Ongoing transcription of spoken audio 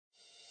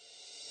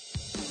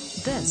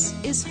This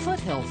is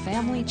Foothill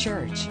Family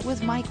Church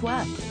with Mike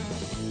Webb.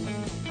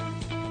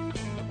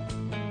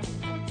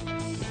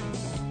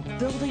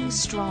 Building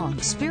strong,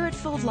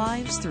 spirit-filled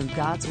lives through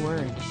God's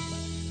Word.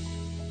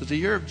 But the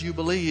year of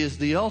Jubilee is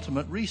the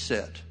ultimate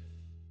reset.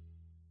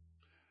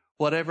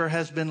 Whatever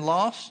has been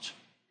lost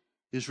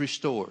is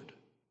restored.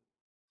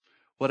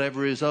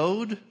 Whatever is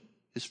owed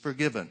is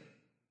forgiven.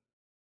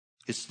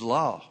 It's the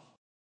law.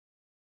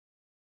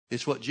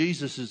 It's what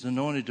Jesus is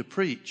anointed to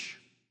preach.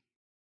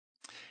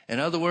 In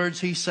other words,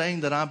 he's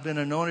saying that I've been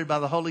anointed by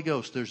the Holy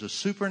Ghost. There's a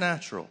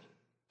supernatural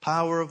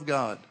power of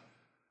God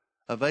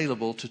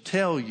available to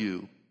tell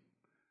you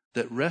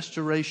that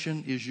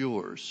restoration is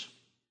yours.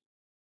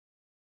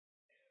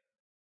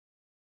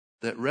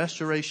 That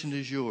restoration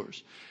is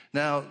yours.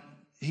 Now,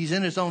 he's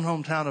in his own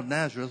hometown of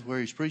Nazareth where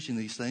he's preaching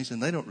these things,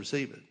 and they don't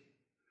receive it.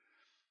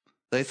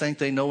 They think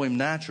they know him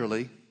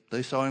naturally.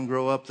 They saw him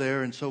grow up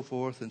there and so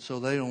forth, and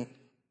so they don't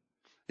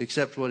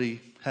accept what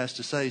he has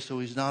to say, so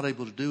he's not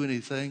able to do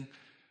anything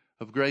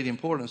of great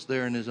importance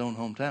there in his own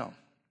hometown.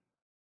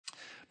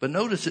 But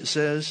notice it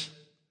says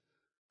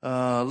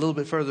a little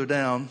bit further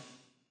down,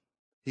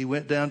 he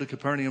went down to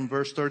Capernaum,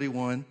 verse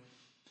 31,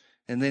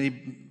 and then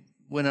he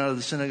went out of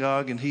the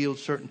synagogue and healed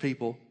certain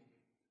people.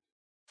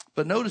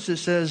 But notice it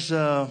says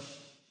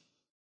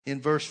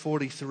in verse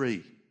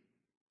 43,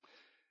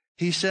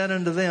 he said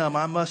unto them,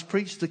 I must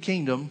preach the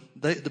kingdom.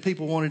 The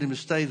people wanted him to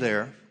stay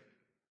there.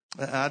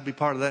 I'd be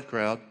part of that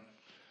crowd.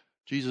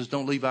 Jesus,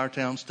 don't leave our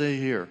town, stay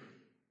here.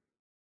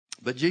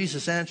 But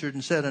Jesus answered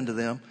and said unto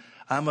them,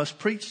 I must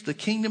preach the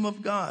kingdom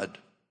of God.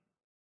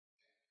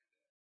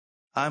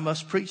 I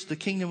must preach the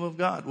kingdom of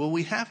God. Well,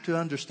 we have to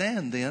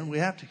understand then, we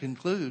have to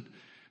conclude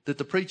that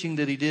the preaching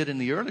that he did in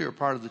the earlier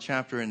part of the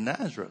chapter in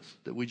Nazareth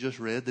that we just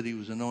read, that he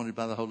was anointed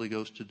by the Holy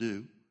Ghost to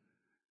do,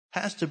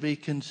 has to be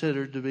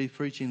considered to be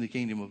preaching the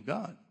kingdom of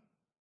God.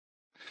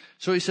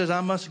 So he says,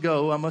 I must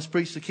go, I must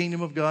preach the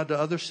kingdom of God to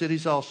other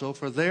cities also,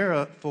 for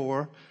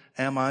therefore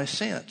am I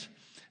sent.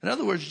 In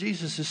other words,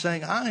 Jesus is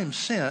saying, I am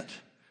sent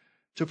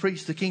to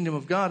preach the kingdom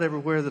of God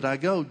everywhere that I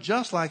go,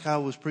 just like I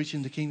was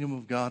preaching the kingdom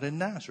of God in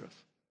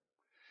Nazareth.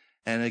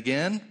 And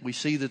again, we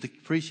see that the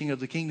preaching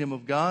of the kingdom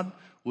of God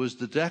was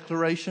the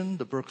declaration,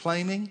 the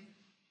proclaiming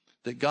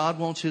that God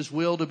wants his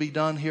will to be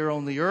done here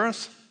on the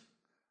earth,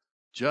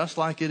 just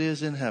like it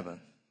is in heaven.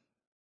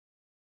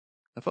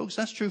 Now, folks,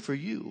 that's true for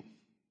you.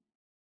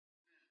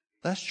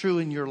 That's true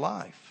in your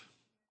life.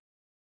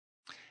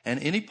 And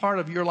any part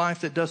of your life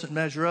that doesn't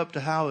measure up to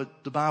how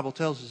the Bible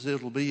tells us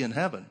it'll be in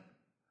heaven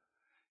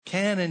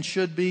can and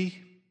should be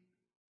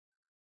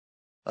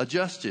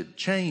adjusted,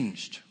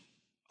 changed,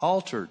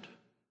 altered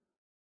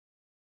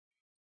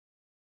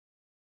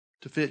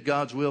to fit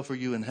God's will for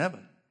you in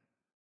heaven.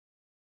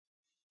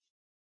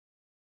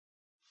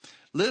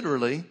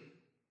 Literally,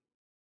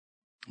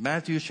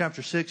 Matthew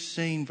chapter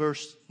 16,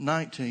 verse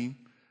 19,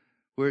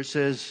 where it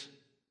says,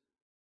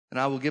 and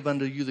I will give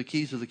unto you the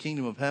keys of the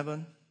kingdom of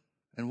heaven,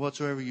 and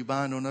whatsoever you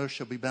bind on earth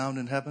shall be bound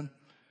in heaven.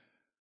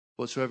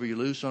 Whatsoever you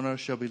loose on earth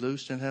shall be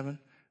loosed in heaven.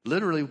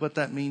 Literally, what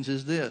that means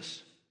is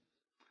this.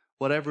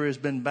 Whatever has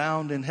been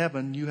bound in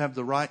heaven, you have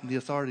the right and the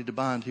authority to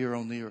bind here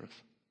on the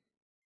earth.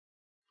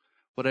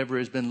 Whatever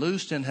has been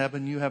loosed in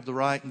heaven, you have the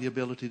right and the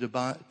ability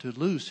to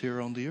loose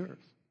here on the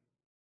earth.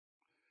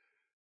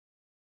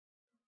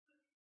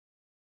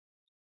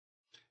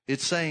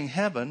 It's saying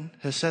heaven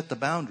has set the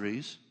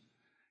boundaries.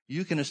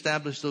 You can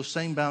establish those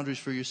same boundaries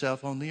for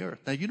yourself on the earth.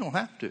 Now, you don't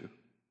have to.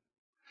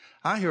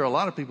 I hear a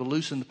lot of people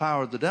loosen the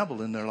power of the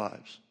devil in their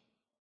lives.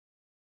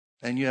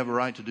 And you have a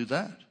right to do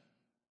that.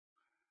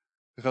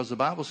 Because the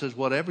Bible says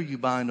whatever you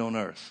bind on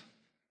earth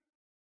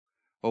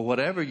or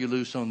whatever you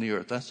loose on the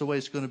earth, that's the way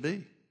it's going to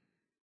be.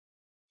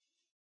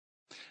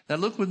 Now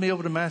look with me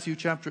over to Mark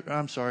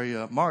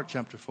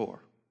chapter 4.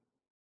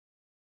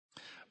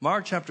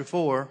 Mark chapter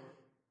 4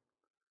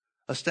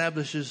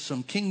 establishes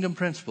some kingdom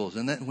principles.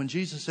 And that when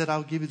Jesus said,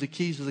 I'll give you the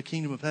keys of the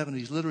kingdom of heaven,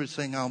 he's literally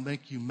saying, I'll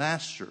make you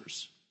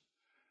masters.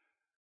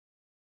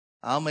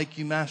 I'll make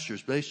you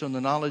masters based on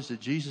the knowledge that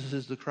Jesus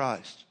is the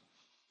Christ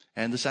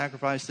and the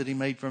sacrifice that he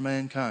made for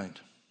mankind.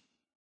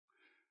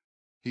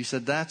 He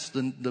said that's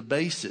the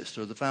basis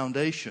or the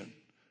foundation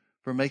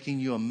for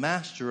making you a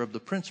master of the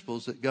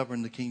principles that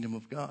govern the kingdom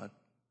of God.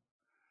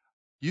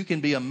 You can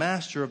be a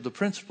master of the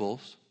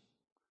principles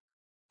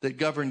that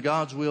govern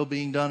God's will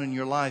being done in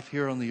your life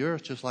here on the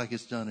earth, just like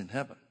it's done in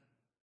heaven.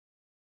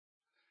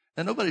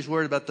 And nobody's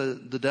worried about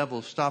the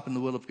devil stopping the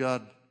will of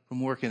God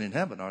from working in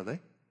heaven, are they?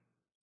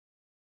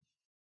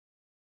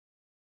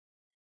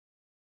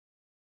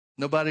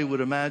 Nobody would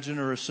imagine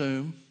or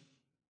assume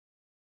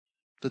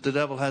that the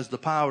devil has the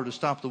power to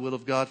stop the will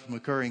of God from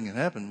occurring in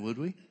heaven, would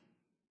we?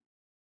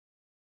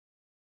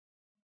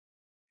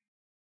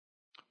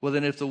 Well,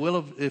 then if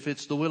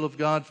it's the will of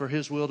God for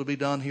his will to be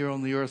done here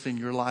on the earth in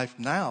your life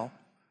now,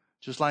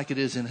 just like it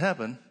is in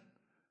heaven,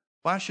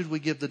 why should we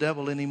give the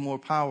devil any more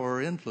power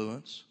or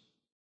influence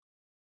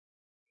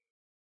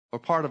or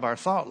part of our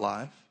thought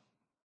life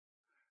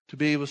to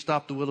be able to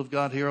stop the will of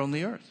God here on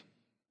the earth?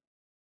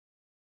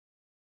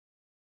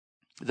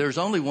 There's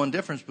only one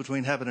difference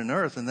between heaven and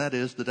earth, and that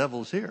is the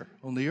devil is here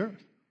on the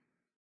earth.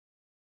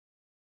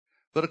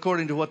 But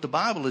according to what the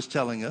Bible is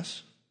telling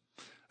us,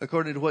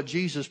 according to what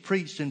Jesus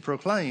preached and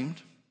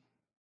proclaimed,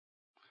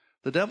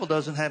 the devil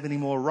doesn't have any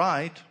more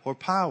right or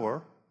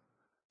power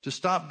to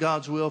stop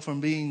God's will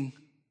from being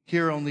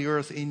here on the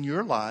earth in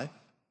your life,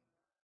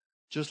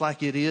 just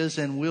like it is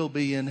and will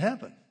be in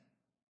heaven.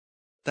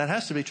 That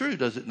has to be true,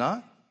 does it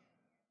not?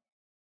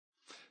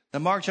 Now,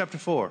 Mark chapter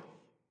 4,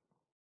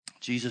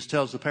 Jesus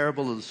tells the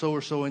parable of the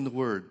sower sowing the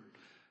word.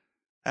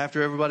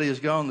 After everybody is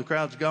gone, the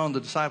crowd's gone,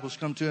 the disciples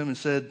come to him and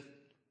said,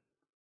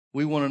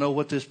 "We want to know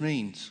what this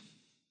means."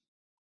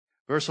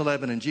 Verse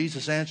 11, and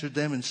Jesus answered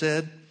them and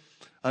said,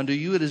 "Unto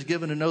you it is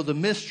given to know the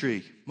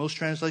mystery." Most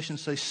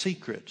translations say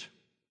secret.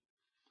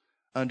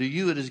 "Unto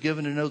you it is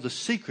given to know the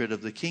secret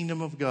of the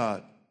kingdom of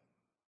God."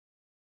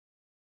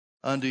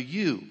 Unto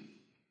you,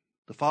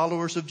 the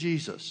followers of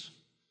Jesus,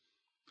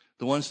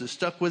 the ones that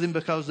stuck with him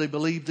because they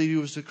believed that he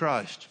was the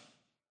Christ.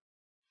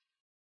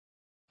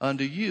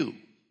 Unto you,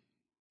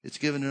 it's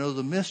given to know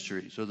the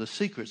mysteries or the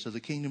secrets of the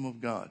kingdom of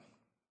God.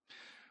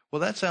 Well,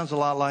 that sounds a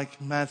lot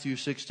like Matthew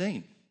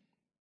 16.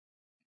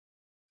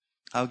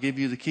 I'll give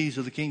you the keys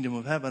of the kingdom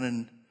of heaven,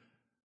 and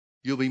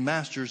you'll be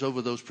masters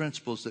over those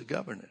principles that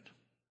govern it.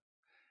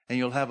 And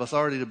you'll have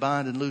authority to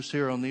bind and loose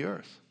here on the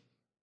earth.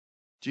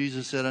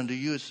 Jesus said, unto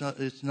you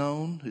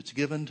it's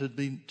given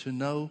to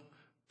know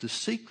the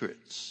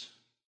secrets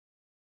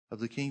of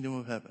the kingdom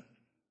of heaven.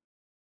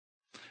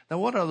 Now,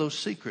 what are those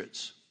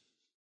secrets?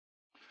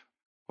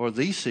 Or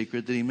the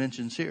secret that he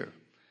mentions here?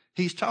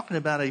 He's talking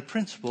about a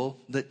principle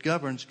that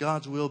governs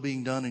God's will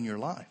being done in your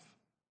life.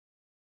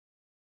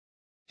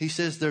 He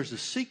says there's a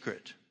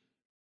secret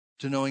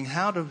to knowing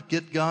how to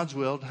get God's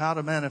will, how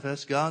to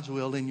manifest God's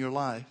will in your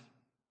life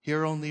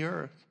here on the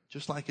earth,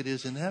 just like it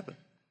is in heaven.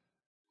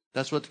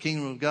 That's what the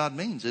kingdom of God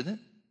means, isn't it?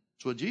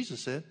 That's what Jesus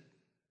said.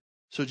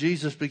 So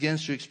Jesus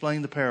begins to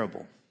explain the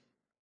parable.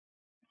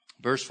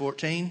 Verse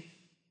 14,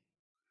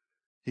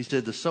 he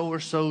said, the sower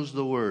sows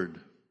the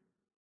word.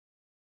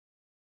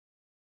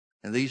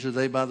 And these are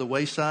they by the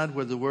wayside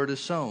where the word is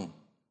sown.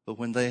 But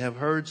when they have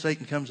heard,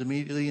 Satan comes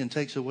immediately and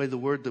takes away the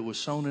word that was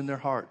sown in their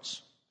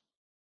hearts.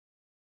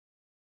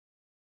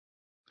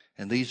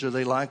 And these are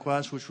they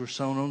likewise which were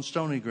sown on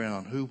stony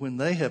ground, who when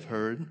they have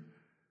heard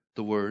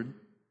the word,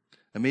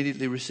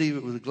 immediately receive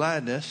it with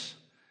gladness,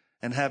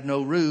 and have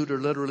no root, or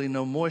literally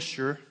no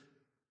moisture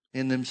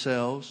in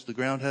themselves. The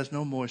ground has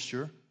no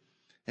moisture,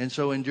 and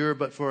so endure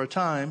but for a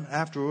time.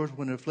 Afterward,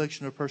 when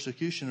affliction or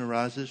persecution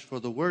arises for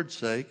the word's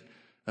sake,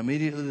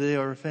 immediately they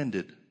are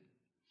offended.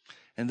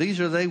 And these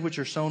are they which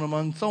are sown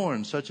among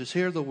thorns, such as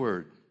hear the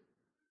word,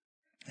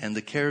 and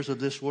the cares of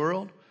this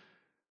world,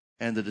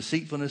 and the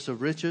deceitfulness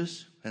of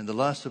riches, and the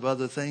lust of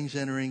other things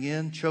entering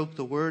in, choke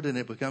the word, and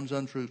it becomes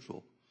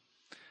unfruitful.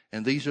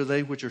 And these are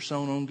they which are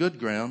sown on good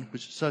ground,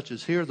 which such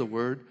as hear the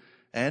word,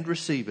 and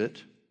receive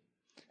it,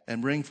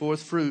 and bring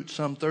forth fruit,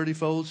 some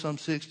 30-fold, some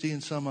 60,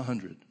 and some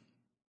 100.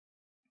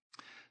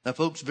 Now,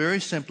 folks,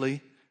 very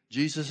simply,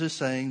 Jesus is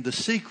saying the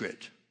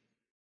secret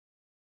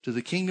to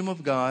the kingdom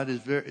of God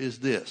is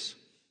this.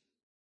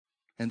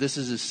 And this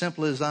is as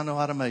simple as I know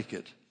how to make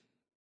it.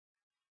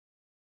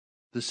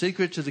 The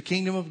secret to the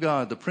kingdom of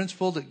God, the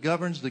principle that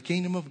governs the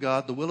kingdom of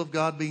God, the will of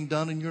God being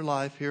done in your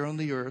life here on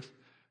the earth,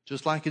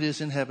 just like it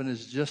is in heaven,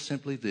 is just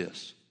simply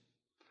this.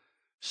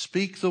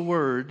 Speak the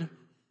word.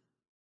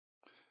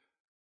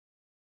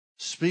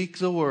 Speak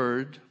the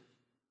word.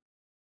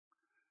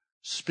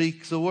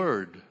 Speak the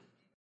word.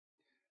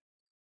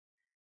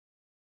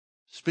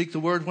 Speak the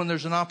word when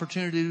there's an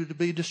opportunity to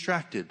be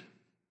distracted.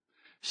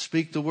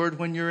 Speak the word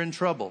when you're in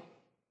trouble.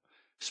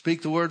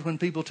 Speak the word when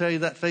people tell you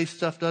that faith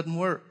stuff doesn't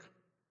work.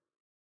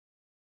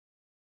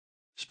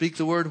 Speak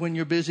the word when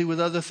you're busy with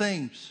other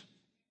things.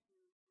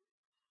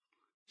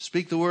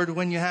 Speak the word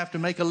when you have to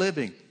make a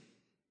living.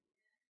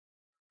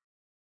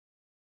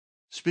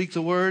 Speak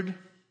the word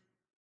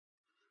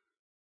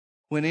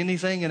when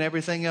anything and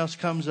everything else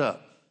comes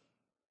up.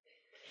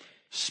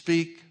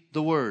 Speak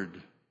the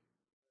word.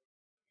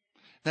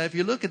 Now, if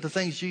you look at the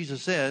things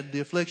Jesus said, the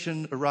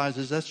affliction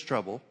arises, that's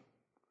trouble.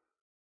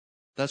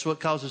 That's what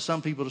causes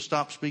some people to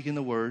stop speaking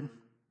the word.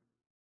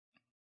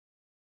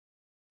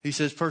 He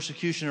says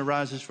persecution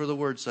arises for the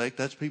word's sake.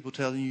 That's people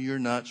telling you you're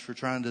nuts for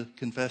trying to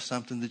confess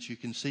something that you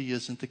can see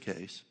isn't the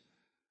case.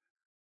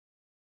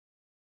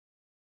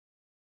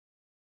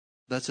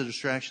 That's a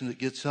distraction that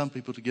gets some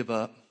people to give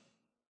up.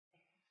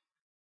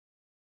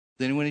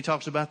 Then when he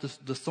talks about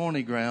the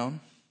thorny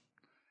ground,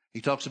 he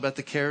talks about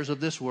the cares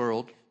of this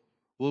world.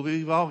 Well,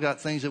 we've all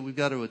got things that we've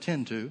got to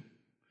attend to.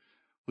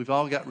 We've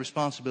all got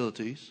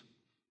responsibilities.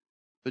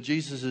 But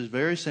Jesus is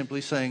very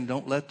simply saying,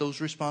 don't let those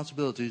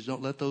responsibilities,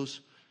 don't let those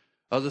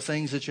other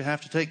things that you have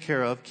to take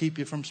care of keep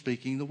you from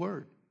speaking the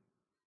word.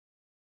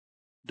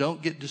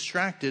 Don't get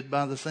distracted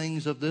by the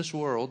things of this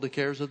world, the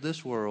cares of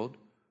this world,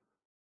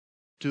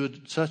 to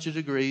such a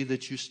degree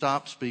that you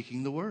stop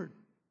speaking the word.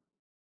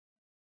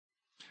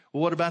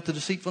 Well, what about the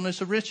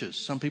deceitfulness of riches?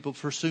 Some people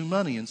pursue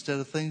money instead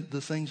of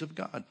the things of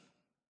God.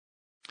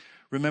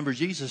 Remember,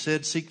 Jesus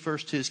said, seek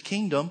first his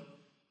kingdom,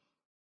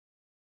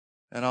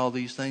 and all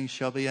these things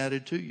shall be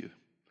added to you.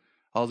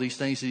 All these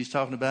things that he's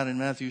talking about in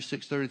Matthew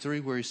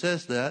 6:33, where he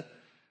says that,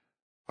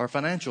 are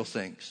financial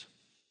things.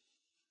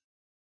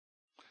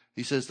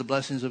 He says the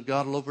blessings of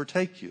God will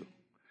overtake you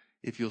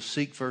if you'll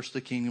seek first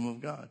the kingdom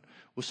of God.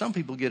 Well, some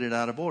people get it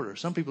out of order.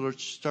 Some people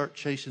start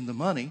chasing the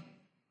money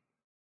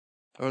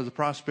or the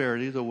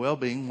prosperity, the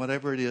well-being,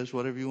 whatever it is,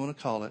 whatever you want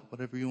to call it,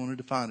 whatever you want to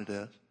define it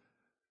as.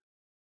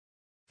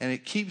 And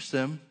it keeps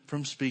them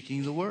from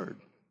speaking the word.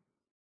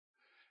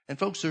 And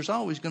folks, there's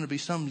always going to be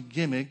some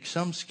gimmick,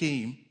 some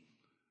scheme,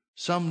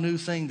 some new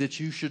thing that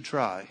you should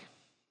try.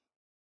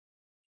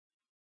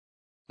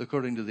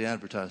 According to the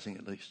advertising,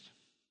 at least.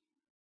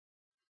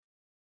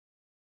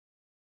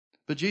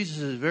 But Jesus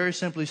is very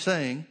simply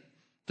saying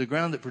the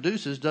ground that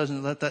produces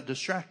doesn't let that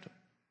distract them.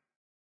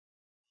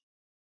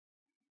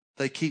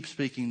 They keep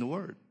speaking the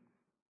word.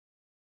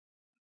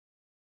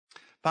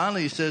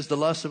 Finally, he says the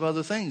lust of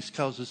other things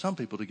causes some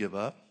people to give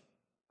up.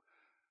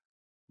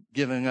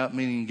 Giving up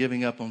meaning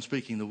giving up on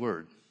speaking the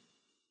word.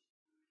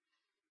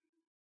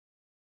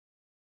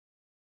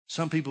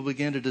 Some people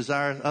begin to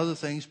desire other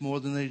things more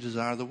than they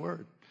desire the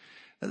word.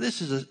 Now,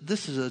 this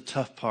is a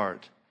tough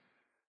part,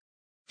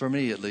 for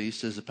me at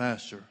least, as a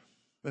pastor,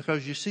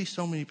 because you see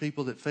so many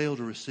people that fail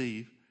to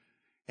receive,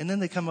 and then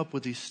they come up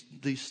with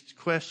these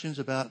questions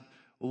about,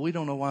 well, we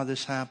don't know why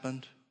this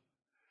happened.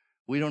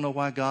 We don't know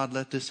why God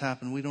let this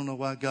happen. We don't know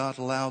why God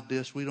allowed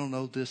this. We don't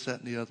know this,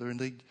 that, and the other. And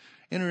they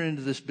enter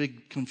into this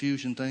big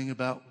confusion thing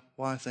about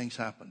why things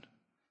happened.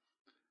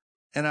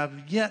 And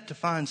I've yet to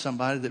find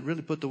somebody that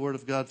really put the Word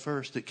of God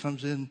first that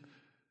comes in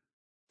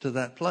to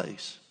that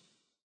place.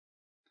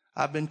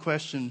 I've been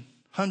questioned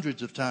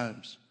hundreds of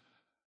times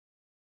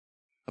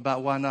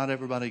about why not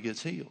everybody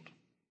gets healed.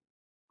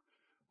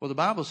 Well, the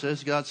Bible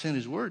says God sent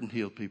His Word and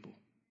healed people.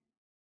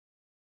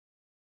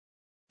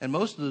 And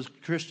most of the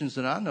Christians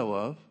that I know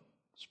of,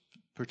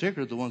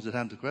 particularly the ones that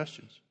have the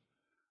questions,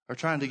 are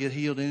trying to get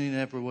healed any and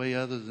every way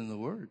other than the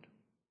Word.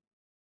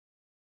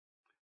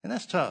 And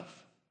that's tough.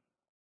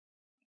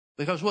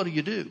 Because what do?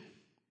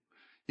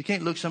 You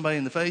can't look somebody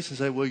in the face and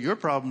say, well, your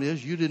problem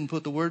is you didn't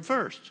put the Word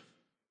first.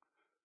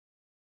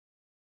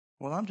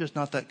 Well, I'm just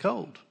not that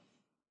cold.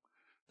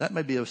 That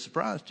may be a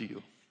surprise to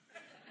you.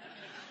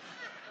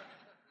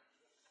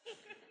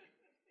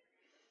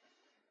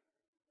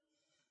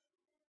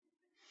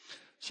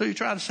 So you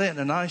try to say it in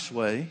a nice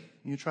way.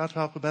 You try to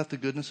talk about the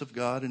goodness of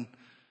God and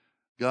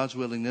God's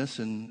willingness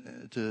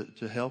and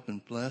to help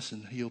and bless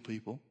and heal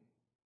people.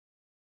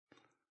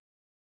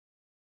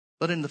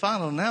 But in the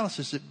final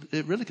analysis,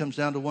 it really comes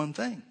down to one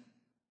thing.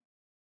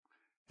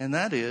 And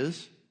that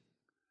is,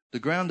 the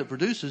ground that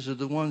produces are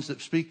the ones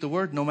that speak the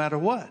word no matter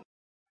what.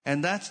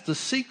 And that's the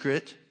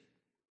secret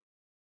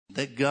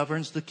that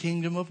governs the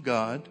kingdom of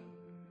God.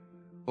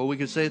 Or we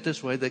could say it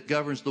this way, that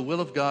governs the will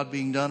of God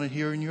being done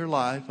here in your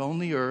life on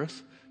the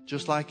earth,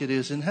 just like it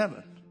is in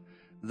heaven.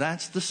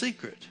 That's the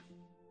secret.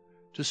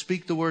 To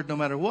speak the word no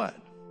matter what.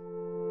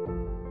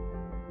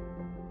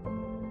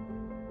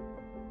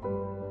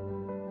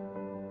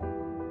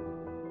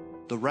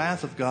 The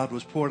wrath of God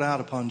was poured out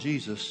upon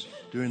Jesus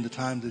during the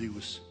time that he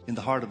was in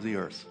the heart of the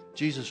earth.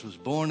 Jesus was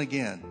born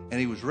again and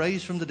he was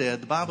raised from the dead.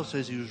 The Bible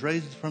says he was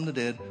raised from the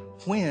dead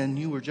when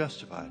you were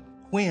justified,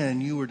 when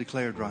you were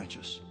declared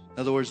righteous. In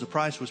other words, the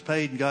price was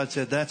paid and God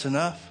said, that's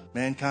enough.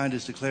 Mankind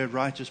is declared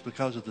righteous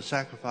because of the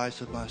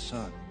sacrifice of my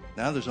son.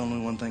 Now there's only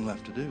one thing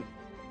left to do,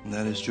 and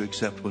that is to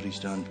accept what he's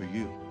done for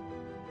you.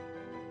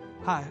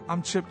 Hi,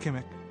 I'm Chip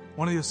Kimmick,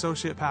 one of the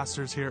associate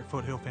pastors here at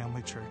Foothill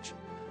Family Church.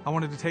 I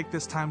wanted to take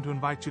this time to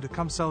invite you to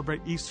come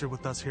celebrate Easter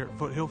with us here at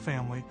Foothill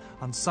Family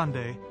on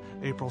Sunday,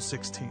 April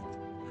 16th.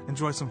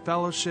 Enjoy some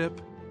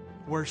fellowship,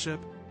 worship,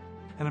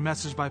 and a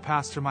message by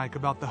Pastor Mike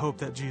about the hope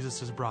that Jesus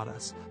has brought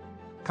us.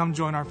 Come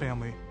join our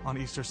family on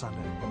Easter Sunday.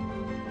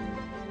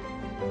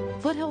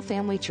 Foothill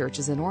Family Church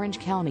is in Orange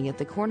County at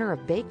the corner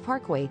of Bake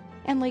Parkway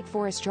and Lake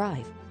Forest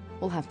Drive.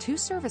 We'll have 2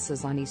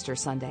 services on Easter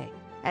Sunday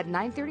at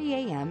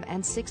 9:30 a.m.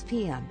 and 6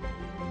 p.m.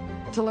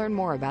 To learn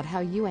more about how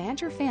you and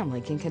your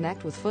family can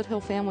connect with Foothill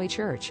Family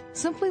Church,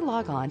 simply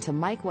log on to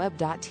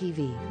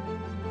mikeweb.tv.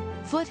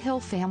 Foothill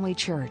Family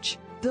Church,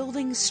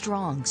 building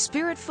strong,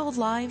 spirit-filled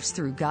lives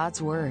through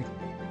God's Word.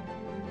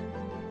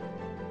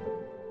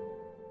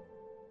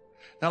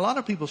 Now, a lot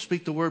of people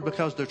speak the word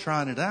because they're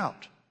trying it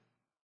out.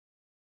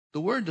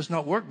 The word does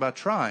not work by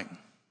trying.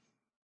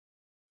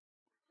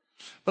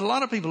 But a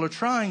lot of people are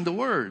trying the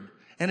word.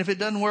 And if it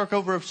doesn't work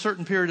over a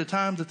certain period of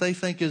time that they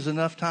think is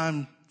enough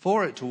time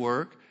for it to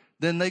work,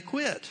 then they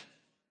quit.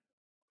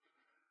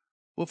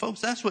 Well, folks,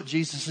 that's what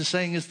Jesus is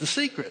saying is the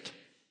secret.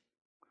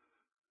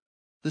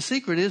 The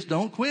secret is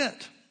don't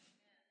quit.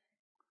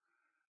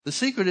 The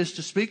secret is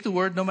to speak the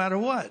word no matter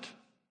what.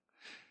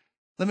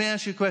 Let me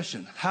ask you a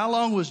question. How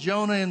long was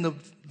Jonah in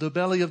the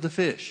belly of the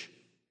fish?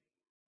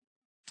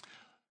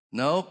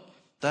 No,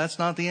 that's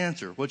not the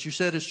answer. What you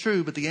said is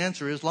true, but the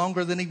answer is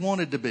longer than he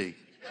wanted to be.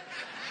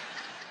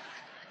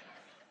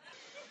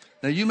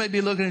 Now, you may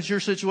be looking at your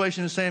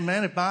situation and saying,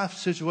 man, if my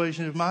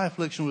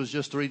affliction was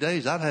just 3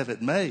 days, I'd have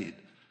it made.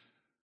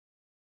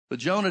 But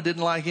Jonah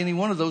didn't like any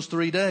one of those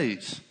 3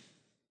 days.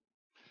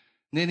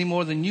 Any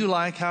more than you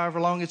like however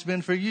long it's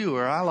been for you,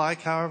 or I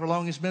like however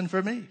long it's been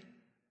for me.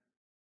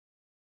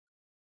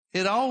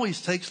 It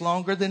always takes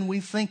longer than we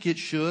think it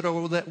should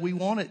or that we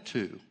want it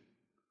to.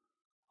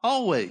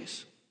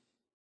 Always.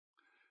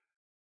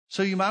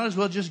 So you might as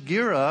well just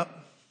gear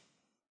up,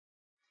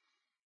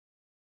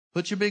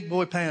 put your big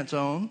boy pants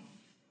on,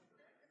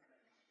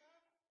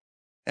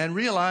 and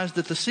realize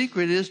that the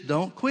secret is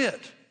don't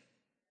quit.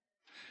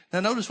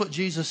 Now notice what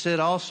Jesus said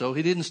also.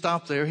 He didn't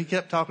stop there. He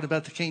kept talking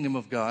about the kingdom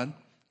of God.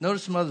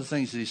 Notice some other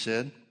things that he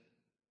said.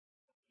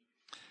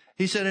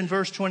 He said in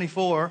verse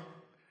 24,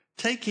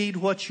 take heed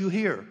what you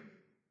hear.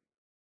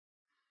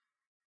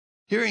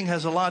 Hearing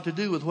has a lot to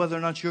do with whether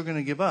or not you're going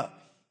to give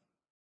up.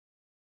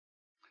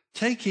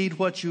 Take heed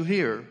what you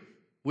hear.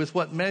 With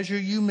what measure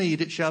you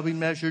mete, it shall be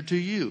measured to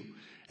you.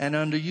 And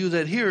unto you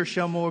that hear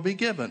shall more be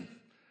given.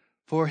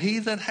 For he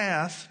that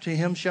hath, to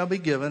him shall be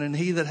given, and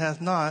he that hath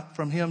not,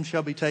 from him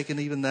shall be taken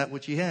even that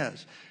which he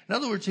has. In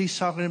other words, he's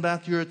talking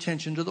about your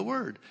attention to the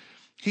word.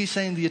 He's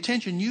saying the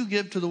attention you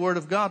give to the word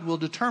of God will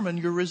determine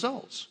your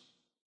results,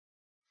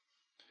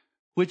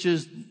 which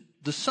is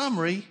the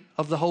summary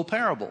of the whole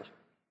parable.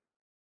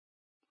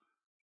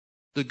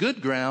 The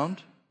good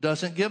ground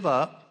doesn't give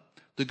up.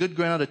 The good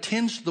ground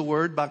attends to the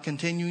word by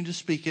continuing to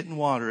speak it and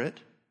water it.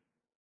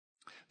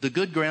 The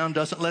good ground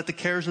doesn't let the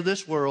cares of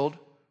this world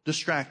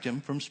distract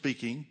him from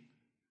speaking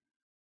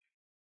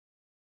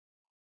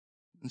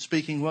and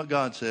speaking what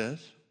God says.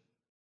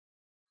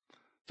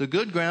 The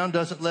good ground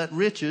doesn't let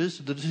riches,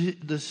 the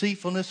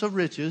deceitfulness of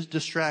riches,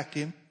 distract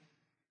him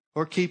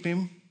or keep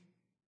him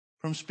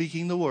from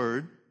speaking the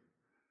word.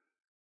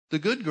 The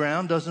good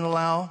ground doesn't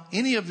allow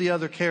any of the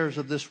other cares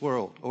of this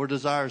world or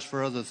desires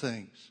for other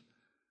things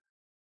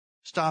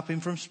stop him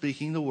from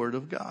speaking the word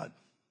of God.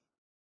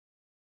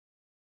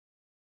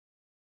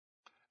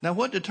 Now,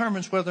 what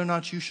determines whether or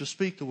not you shall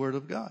speak the word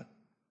of God?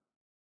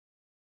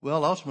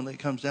 Well, ultimately, it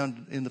comes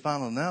down, in the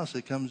final analysis,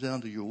 it comes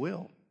down to your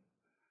will.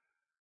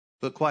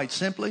 But quite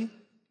simply,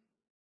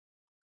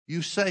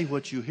 you say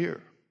what you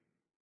hear.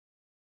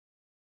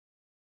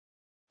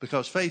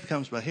 Because faith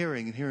comes by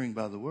hearing, and hearing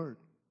by the word.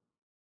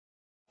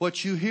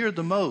 What you hear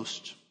the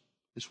most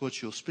is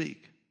what you'll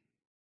speak.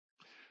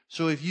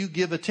 So if you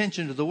give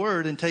attention to the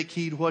word and take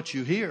heed what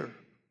you hear,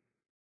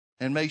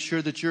 and make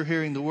sure that you're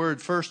hearing the word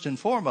first and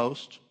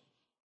foremost,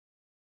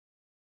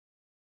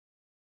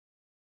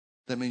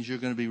 that means you're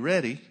going to be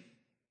ready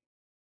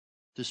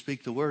to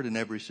speak the word in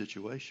every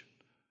situation.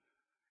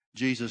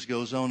 Jesus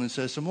goes on and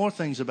says some more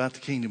things about the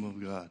kingdom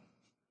of God.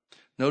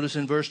 Notice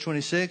in verse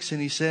 26,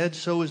 and he said,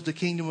 so is the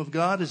kingdom of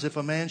God as if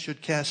a man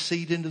should cast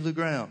seed into the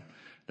ground.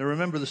 Now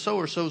remember, the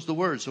sower sows the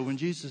word. So when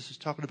Jesus is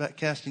talking about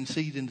casting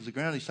seed into the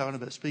ground, he's talking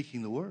about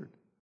speaking the word.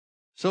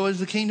 So is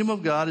the kingdom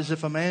of God as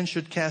if a man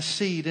should cast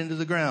seed into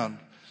the ground.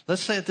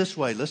 Let's say it this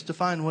way. Let's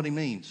define what he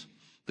means.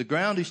 The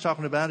ground he's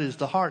talking about is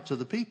the hearts of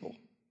the people.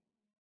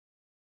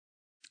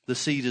 The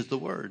seed is the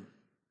word.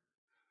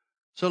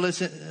 So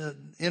let's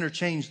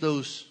interchange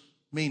those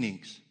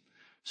meanings.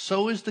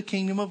 So is the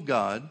kingdom of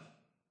God,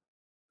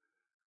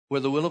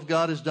 where the will of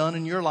God is done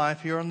in your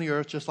life here on the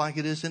earth, just like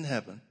it is in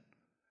heaven.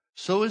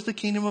 So is the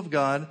kingdom of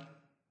God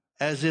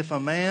as if a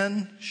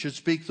man should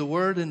speak the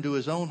word into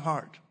his own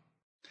heart,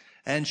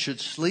 and should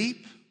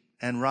sleep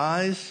and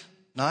rise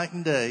night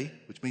and day,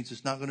 which means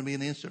it's not going to be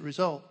an instant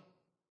result,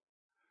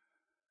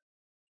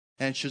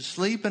 and should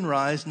sleep and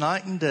rise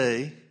night and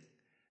day,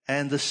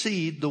 and the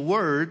seed, the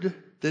word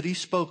that he's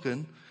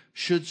spoken,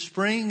 should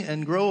spring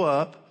and grow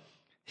up,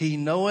 he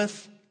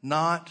knoweth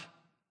not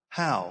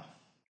how.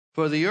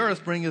 For the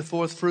earth bringeth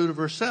forth fruit of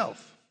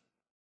herself.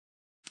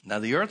 Now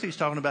the earth he's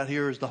talking about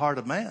here is the heart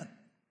of man.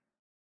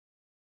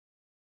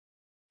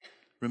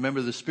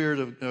 Remember,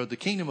 the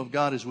kingdom of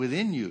God is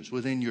within you, is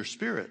within your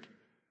spirit,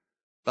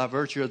 by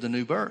virtue of the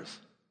new birth.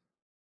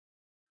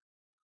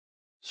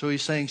 So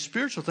he's saying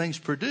spiritual things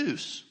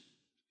produce.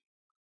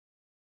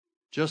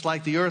 Just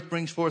like the earth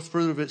brings forth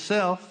fruit of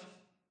itself,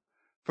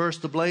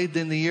 first the blade,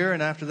 then the ear,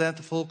 and after that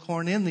the full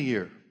corn in the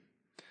ear.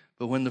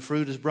 But when the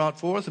fruit is brought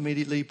forth,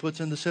 immediately he puts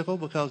in the sickle,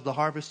 because the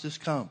harvest is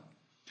come.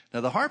 Now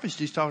the harvest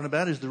he's talking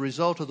about is the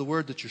result of the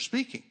word that you're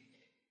speaking.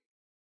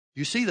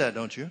 You see that,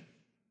 don't you?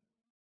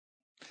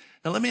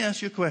 Now let me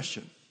ask you a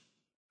question.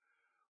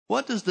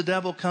 What does the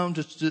devil come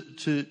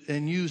to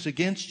and use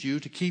against you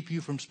to keep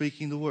you from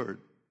speaking the word?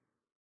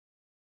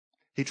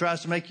 He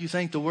tries to make you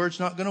think the word's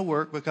not going to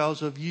work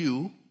because of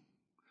you.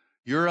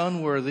 You're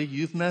unworthy.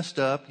 You've messed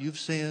up. You've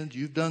sinned.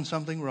 You've done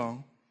something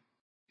wrong.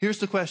 Here's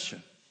the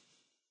question.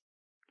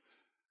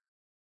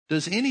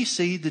 Does any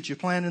seed that you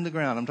plant in the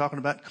ground, I'm talking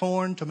about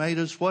corn,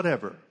 tomatoes,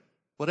 whatever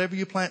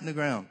you plant in the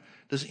ground,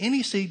 does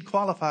any seed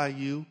qualify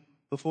you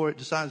before it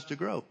decides to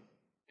grow?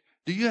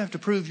 Do you have to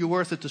prove your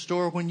worth at the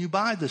store when you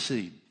buy the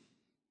seed?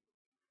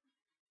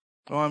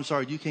 Oh, I'm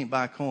sorry, you can't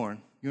buy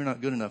corn. You're not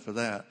good enough for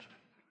that.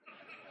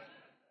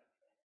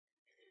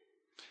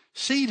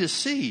 Seed is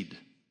seed.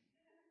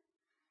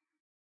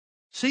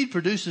 Seed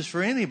produces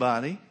for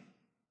anybody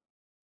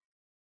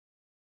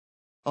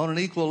on an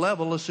equal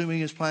level,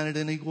 assuming it's planted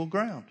in equal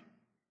ground.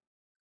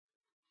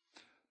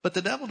 But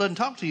the devil doesn't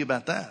talk to you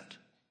about that.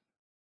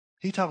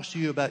 He talks to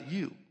you about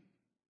you.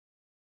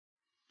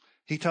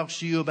 He talks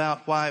to you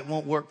about why it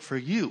won't work for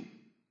you.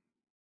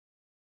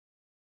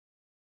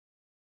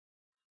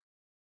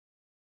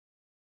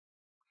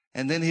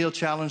 And then he'll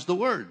challenge the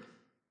word.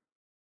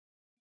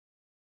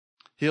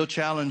 He'll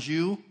challenge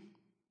you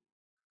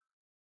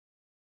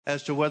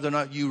as to whether or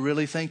not you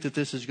really think that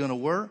this is going to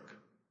work.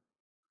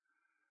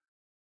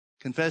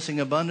 Confessing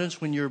abundance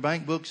when your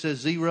bank book says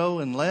 0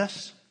 and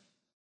less.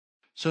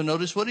 So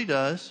notice what he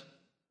does.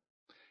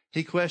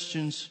 He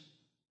questions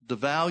the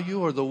value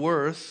or the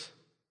worth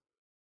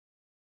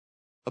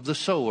of the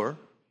sower.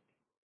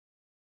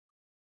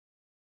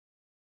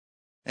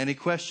 And he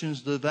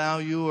questions the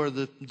value or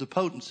the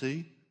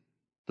potency,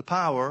 the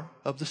power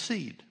of the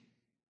seed.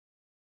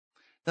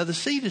 Now the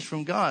seed is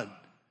from God.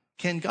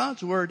 Can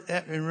God's word,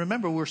 and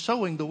remember we're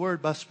sowing the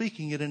word by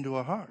speaking it into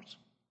our hearts.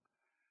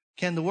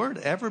 Can the word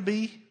ever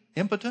be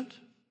impotent?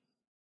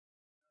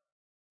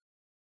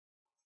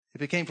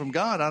 If it came from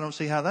God, I don't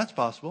see how that's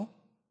possible.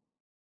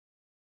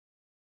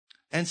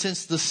 And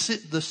since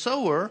the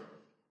sower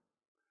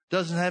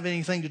doesn't have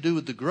anything to do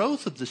with the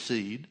growth of the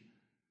seed,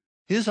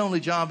 his only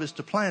job is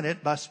to plant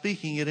it by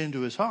speaking it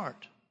into his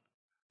heart.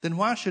 Then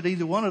why should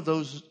either one of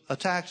those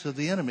attacks of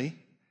the enemy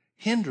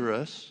hinder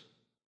us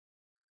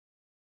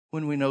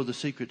when we know the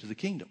secret to the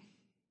kingdom?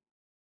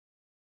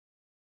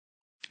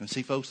 And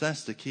see, folks,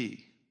 that's the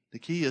key. The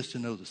key is to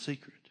know the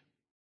secret.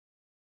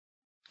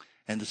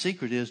 And the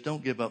secret is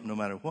don't give up no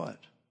matter what.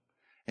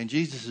 And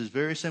Jesus is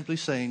very simply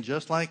saying,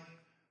 just like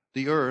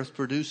the earth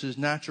produces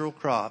natural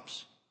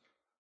crops,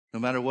 no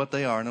matter what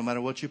they are, no matter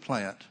what you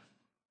plant,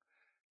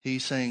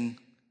 he's saying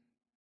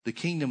the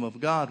kingdom of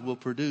God will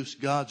produce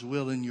God's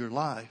will in your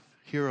life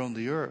here on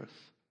the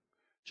earth,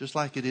 just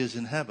like it is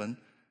in heaven,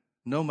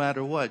 no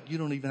matter what. You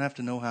don't even have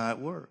to know how it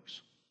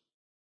works.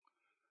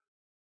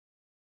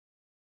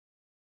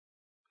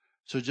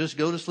 So just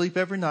go to sleep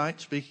every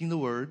night speaking the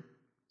word.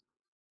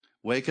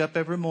 Wake up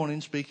every morning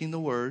speaking the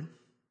word.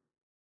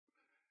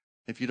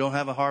 If you don't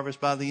have a harvest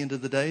by the end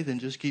of the day, then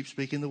just keep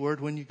speaking the word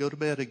when you go to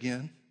bed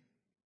again.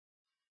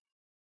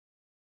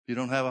 If you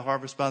don't have a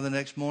harvest by the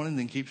next morning,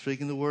 then keep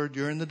speaking the word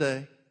during the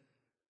day.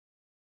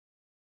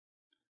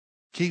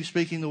 Keep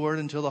speaking the word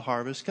until the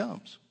harvest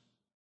comes.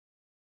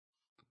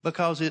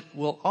 Because it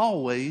will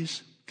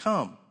always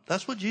come.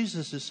 That's what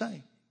Jesus is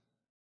saying.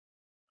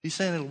 He's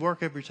saying it'll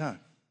work every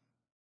time.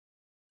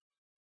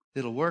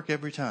 It'll work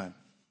every time.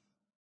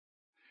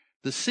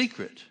 The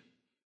secret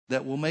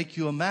that will make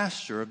you a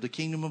master of the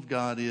kingdom of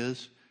God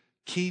is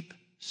keep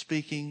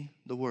speaking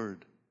the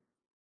word.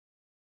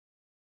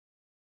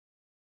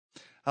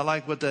 I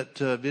like what that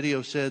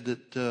video said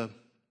that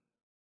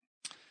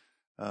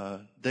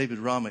David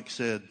Romick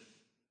said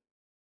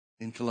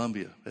in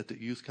Columbia at the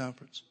youth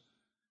conference.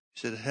 He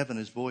said, heaven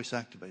is voice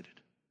activated.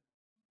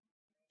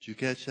 Did you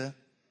catch that?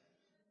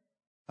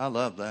 I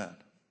love that.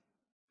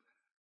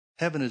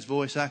 Heaven is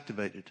voice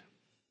activated.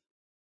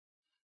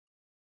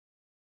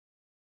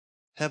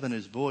 Heaven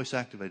is voice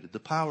activated. The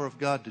power of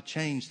God to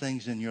change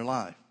things in your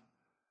life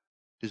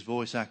is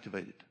voice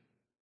activated.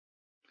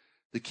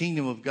 The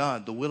kingdom of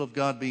God, the will of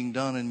God being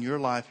done in your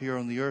life here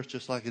on the earth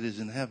just like it is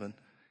in heaven,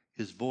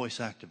 is voice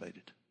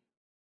activated.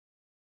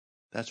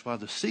 That's why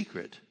the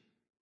secret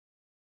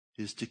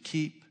is to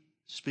keep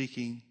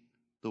speaking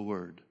the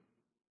word.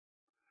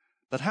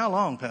 But how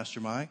long, Pastor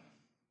Mike?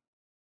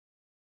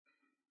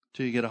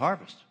 Till you get a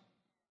harvest.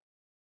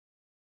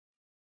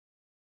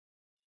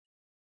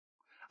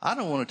 I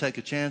don't want to take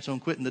a chance on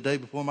quitting the day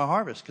before my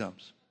harvest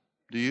comes.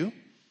 Do you?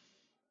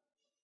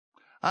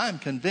 I'm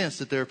convinced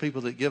that there are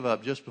people that give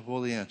up just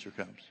before the answer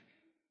comes.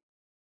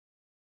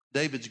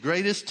 David's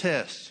greatest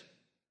test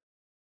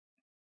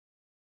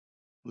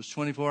was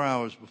 24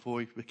 hours before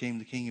he became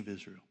the king of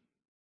Israel.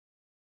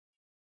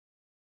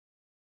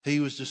 He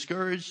was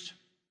discouraged,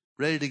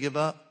 ready to give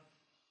up,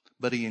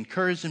 but he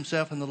encouraged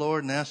himself in the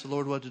Lord and asked the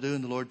Lord what to do,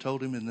 and the Lord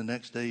told him, and the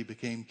next day he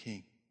became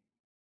king.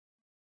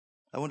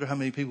 I wonder how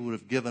many people would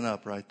have given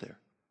up right there.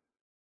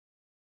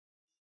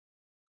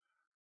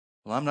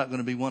 Well, I'm not going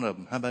to be one of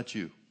them. How about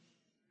you?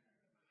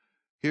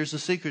 Here's the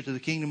secret to the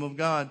kingdom of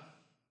God.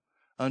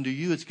 Unto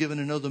you it's given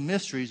to know the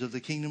mysteries of the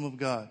kingdom of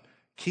God.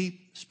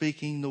 Keep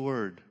speaking the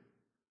word.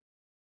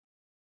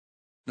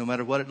 No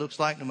matter what it looks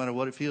like, no matter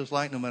what it feels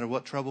like, no matter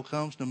what trouble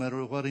comes, no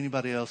matter what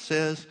anybody else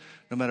says,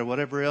 no matter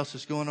whatever else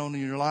is going on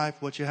in your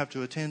life, what you have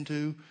to attend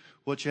to,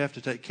 what you have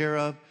to take care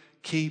of,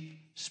 keep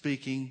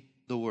speaking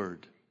the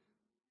word.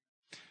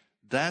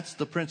 That's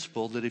the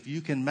principle that if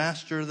you can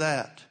master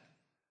that,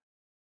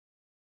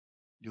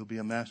 you'll be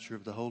a master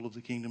of the whole of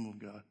the kingdom of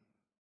God.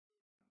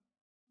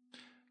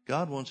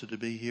 God wants it to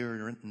be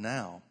here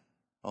now,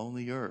 on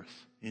the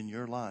earth, in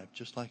your life,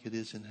 just like it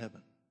is in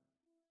heaven.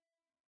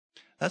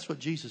 That's what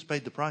Jesus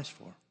paid the price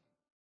for.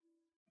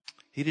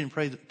 He didn't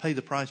pay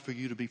the price for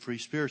you to be free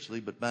spiritually,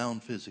 but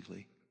bound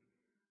physically.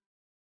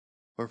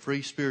 Or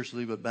free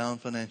spiritually, but bound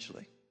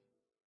financially.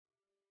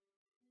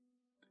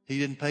 He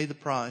didn't pay the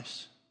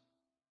price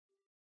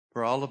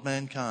for all of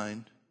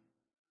mankind,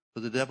 for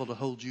the devil to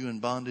hold you in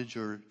bondage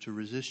or to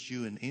resist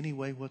you in any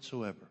way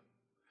whatsoever.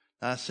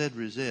 Now, I said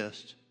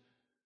resist.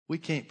 We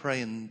can't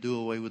pray and do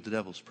away with the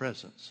devil's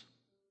presence.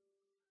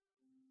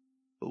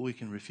 But we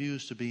can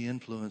refuse to be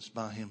influenced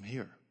by him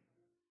here.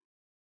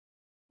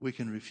 We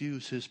can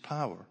refuse his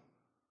power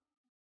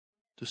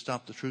to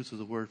stop the truth of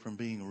the word from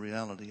being a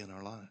reality in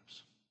our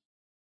lives.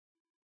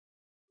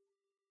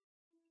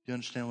 Do you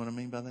understand what I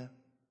mean by that?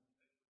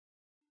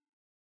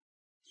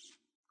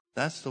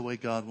 That's the way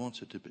God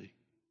wants it to be.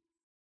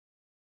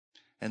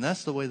 And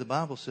that's the way the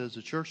Bible says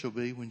the church will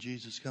be when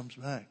Jesus comes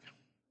back.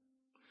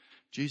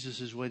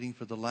 Jesus is waiting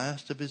for the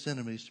last of his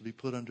enemies to be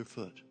put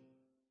underfoot.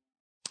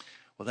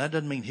 Well, that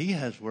doesn't mean he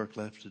has work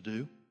left to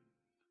do.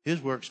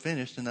 His work's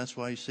finished, and that's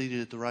why he's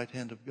seated at the right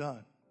hand of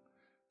God.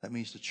 That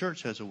means the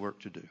church has a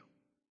work to do.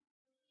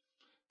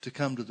 To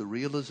come to the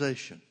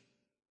realization,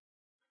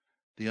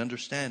 the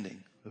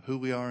understanding of who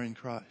we are in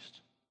Christ,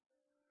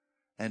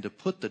 and to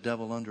put the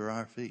devil under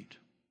our feet.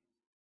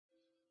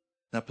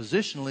 Now,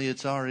 positionally,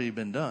 it's already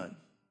been done.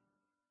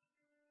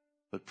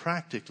 But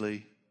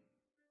practically,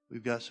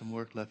 we've got some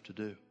work left to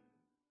do.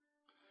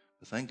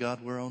 But thank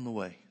God we're on the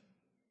way.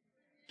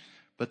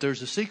 But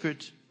there's a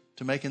secret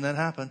to making that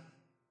happen.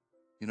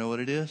 You know what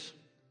it is?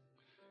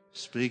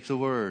 Speak the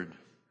word.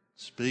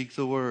 Speak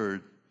the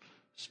word.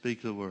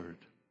 Speak the word.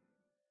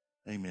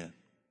 Amen.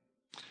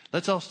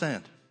 Let's all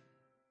stand.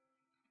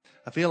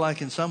 I feel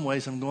like in some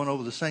ways I'm going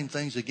over the same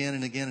things again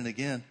and again and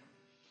again.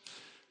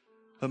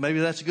 But maybe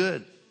that's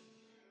good.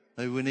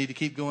 Maybe we need to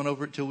keep going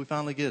over it till we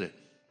finally get it.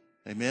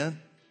 Amen?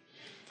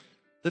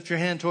 Lift your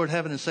hand toward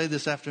heaven and say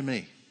this after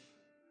me.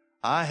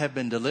 I have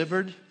been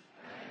delivered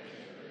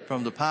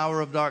from the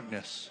power of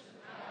darkness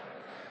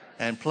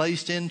and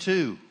placed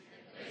into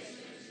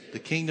the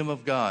kingdom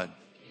of God.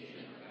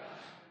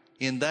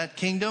 In that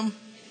kingdom,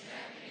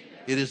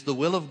 it is the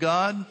will of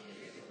God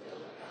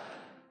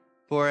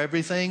for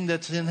everything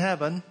that's in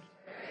heaven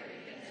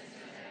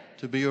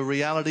to be a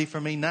reality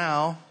for me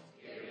now,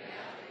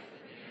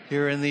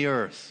 here in the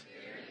earth.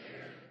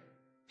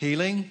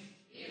 Healing,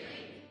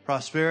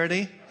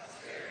 prosperity,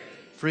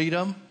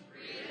 freedom,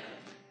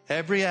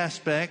 every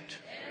aspect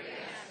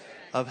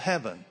of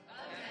heaven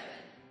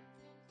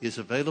is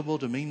available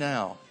to me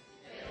now.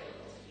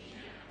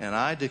 And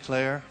I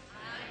declare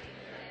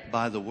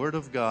by the word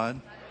of God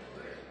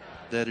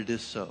that it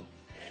is so.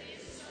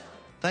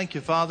 Thank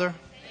you, Father,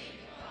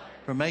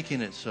 for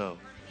making it so.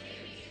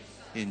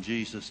 In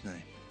Jesus'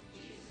 name.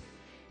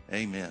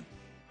 Amen.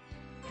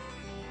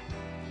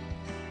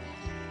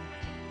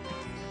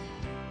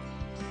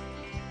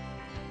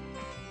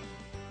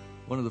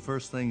 One of the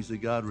first things that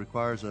God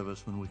requires of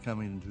us when we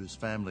come into his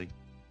family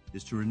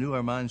is to renew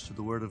our minds to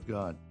the Word of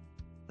God.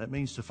 That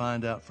means to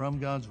find out from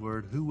God's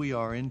Word who we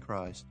are in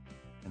Christ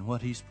and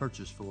what he's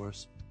purchased for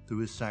us through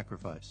his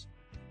sacrifice.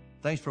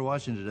 Thanks for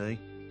watching today.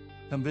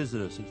 Come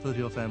visit us at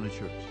Foothill Family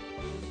Church.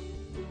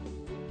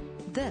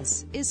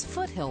 This is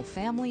Foothill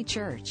Family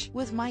Church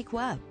with Mike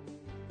Webb.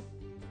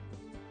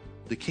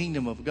 The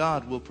kingdom of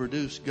God will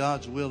produce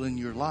God's will in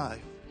your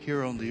life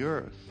here on the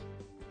earth,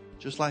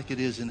 just like it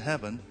is in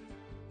heaven.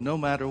 No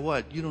matter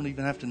what, you don't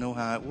even have to know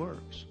how it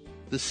works.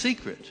 The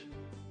secret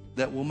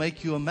that will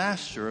make you a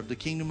master of the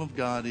kingdom of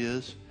God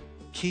is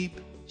keep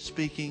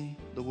speaking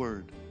the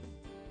word.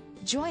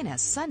 Join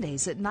us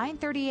Sundays at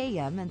 9:30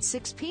 a.m. and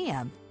 6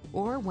 p.m.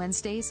 or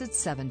Wednesdays at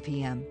 7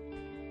 p.m.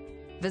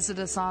 Visit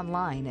us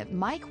online at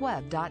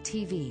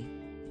mikewebb.tv.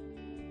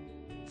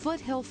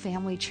 Foothill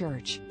Family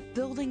Church,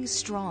 building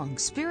strong,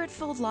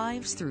 spirit-filled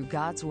lives through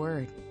God's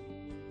Word.